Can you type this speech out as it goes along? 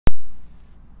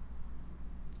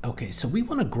Okay, so we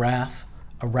want to graph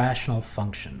a rational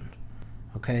function.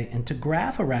 Okay, and to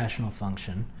graph a rational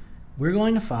function, we're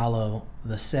going to follow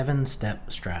the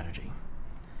 7-step strategy.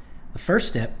 The first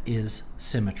step is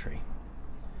symmetry.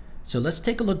 So let's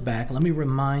take a look back. Let me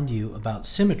remind you about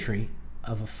symmetry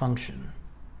of a function.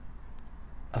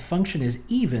 A function is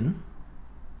even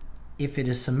if it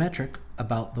is symmetric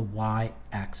about the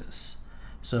y-axis.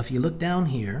 So if you look down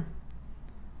here,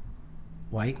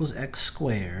 y equals x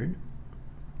squared,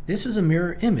 this is a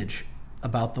mirror image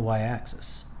about the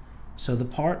y-axis. So the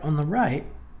part on the right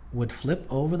would flip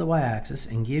over the y-axis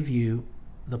and give you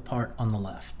the part on the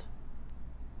left.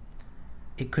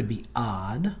 It could be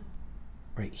odd,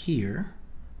 right here,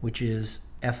 which is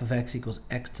f of x equals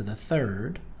x to the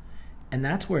third, and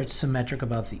that's where it's symmetric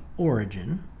about the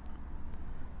origin.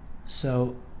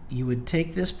 So you would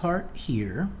take this part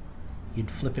here,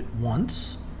 you'd flip it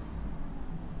once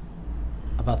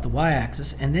about the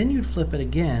y-axis, and then you'd flip it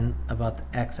again about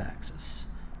the x-axis,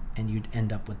 and you'd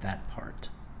end up with that part.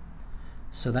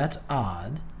 So that's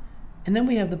odd. And then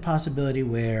we have the possibility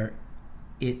where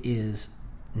it is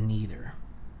neither.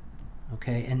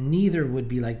 Okay, and neither would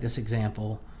be like this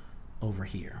example over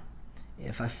here.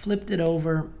 If I flipped it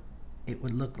over, it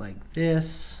would look like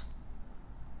this,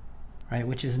 right,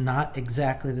 which is not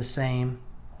exactly the same.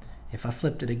 If I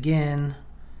flipped it again,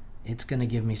 it's going to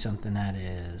give me something that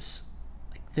is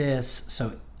like this.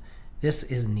 So this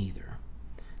is neither.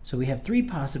 So we have 3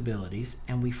 possibilities,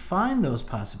 and we find those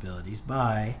possibilities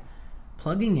by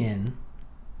plugging in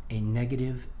a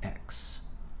negative x.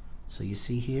 So you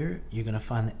see here, you're going to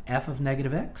find the f of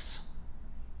negative x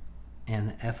and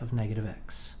the f of negative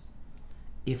x.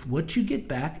 If what you get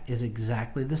back is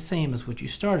exactly the same as what you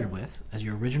started with, as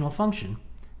your original function,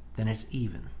 then it's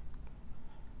even.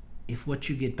 If what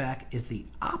you get back is the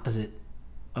opposite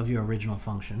of your original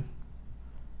function,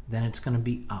 then it's going to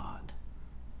be odd.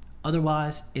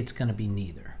 Otherwise, it's going to be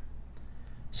neither.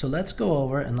 So let's go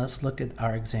over and let's look at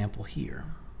our example here.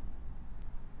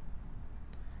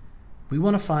 We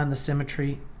want to find the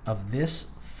symmetry of this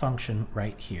function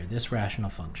right here, this rational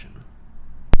function.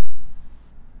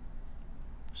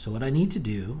 So what I need to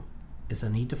do is I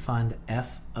need to find the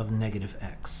f of negative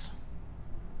x.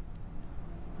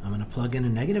 I'm going to plug in a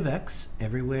negative x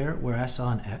everywhere where I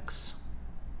saw an x.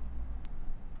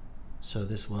 So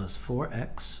this was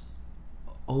 4x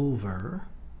over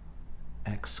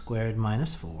x squared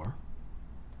minus 4.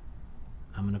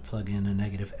 I'm going to plug in a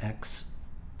negative x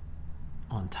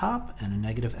on top and a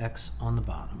negative x on the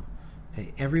bottom.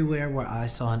 Okay, everywhere where I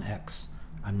saw an x,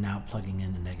 I'm now plugging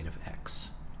in a negative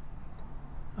x.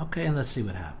 Okay, and let's see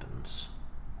what happens.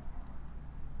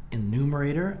 In the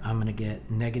numerator, I'm going to get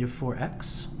negative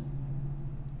 4x.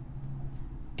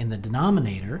 In the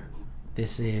denominator,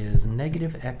 this is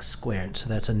negative x squared. So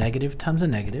that's a negative times a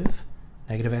negative.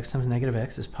 Negative x times negative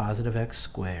x is positive x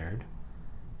squared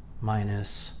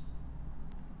minus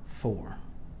 4.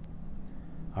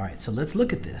 All right, so let's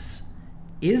look at this.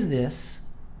 Is this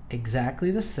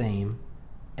exactly the same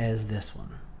as this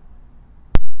one?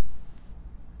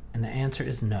 And the answer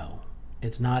is no.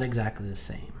 It's not exactly the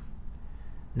same.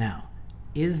 Now,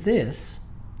 is this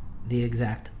the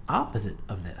exact opposite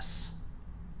of this?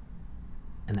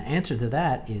 And the answer to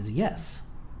that is yes.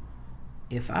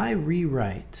 If I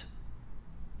rewrite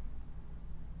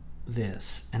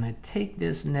this and I take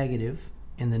this negative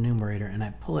in the numerator and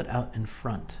I pull it out in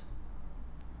front,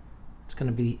 it's going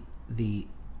to be the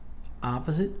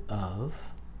opposite of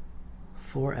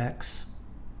 4x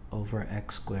over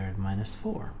x squared minus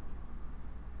 4.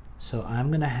 So I'm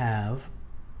going to have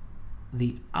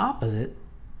the opposite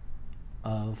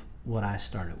of what I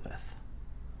started with.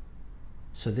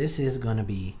 So this is going to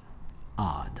be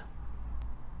odd.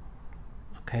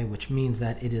 Okay, which means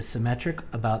that it is symmetric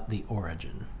about the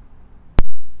origin.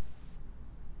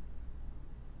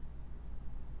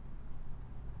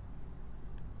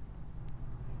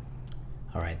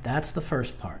 All right, that's the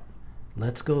first part.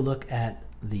 Let's go look at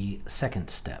the second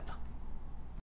step.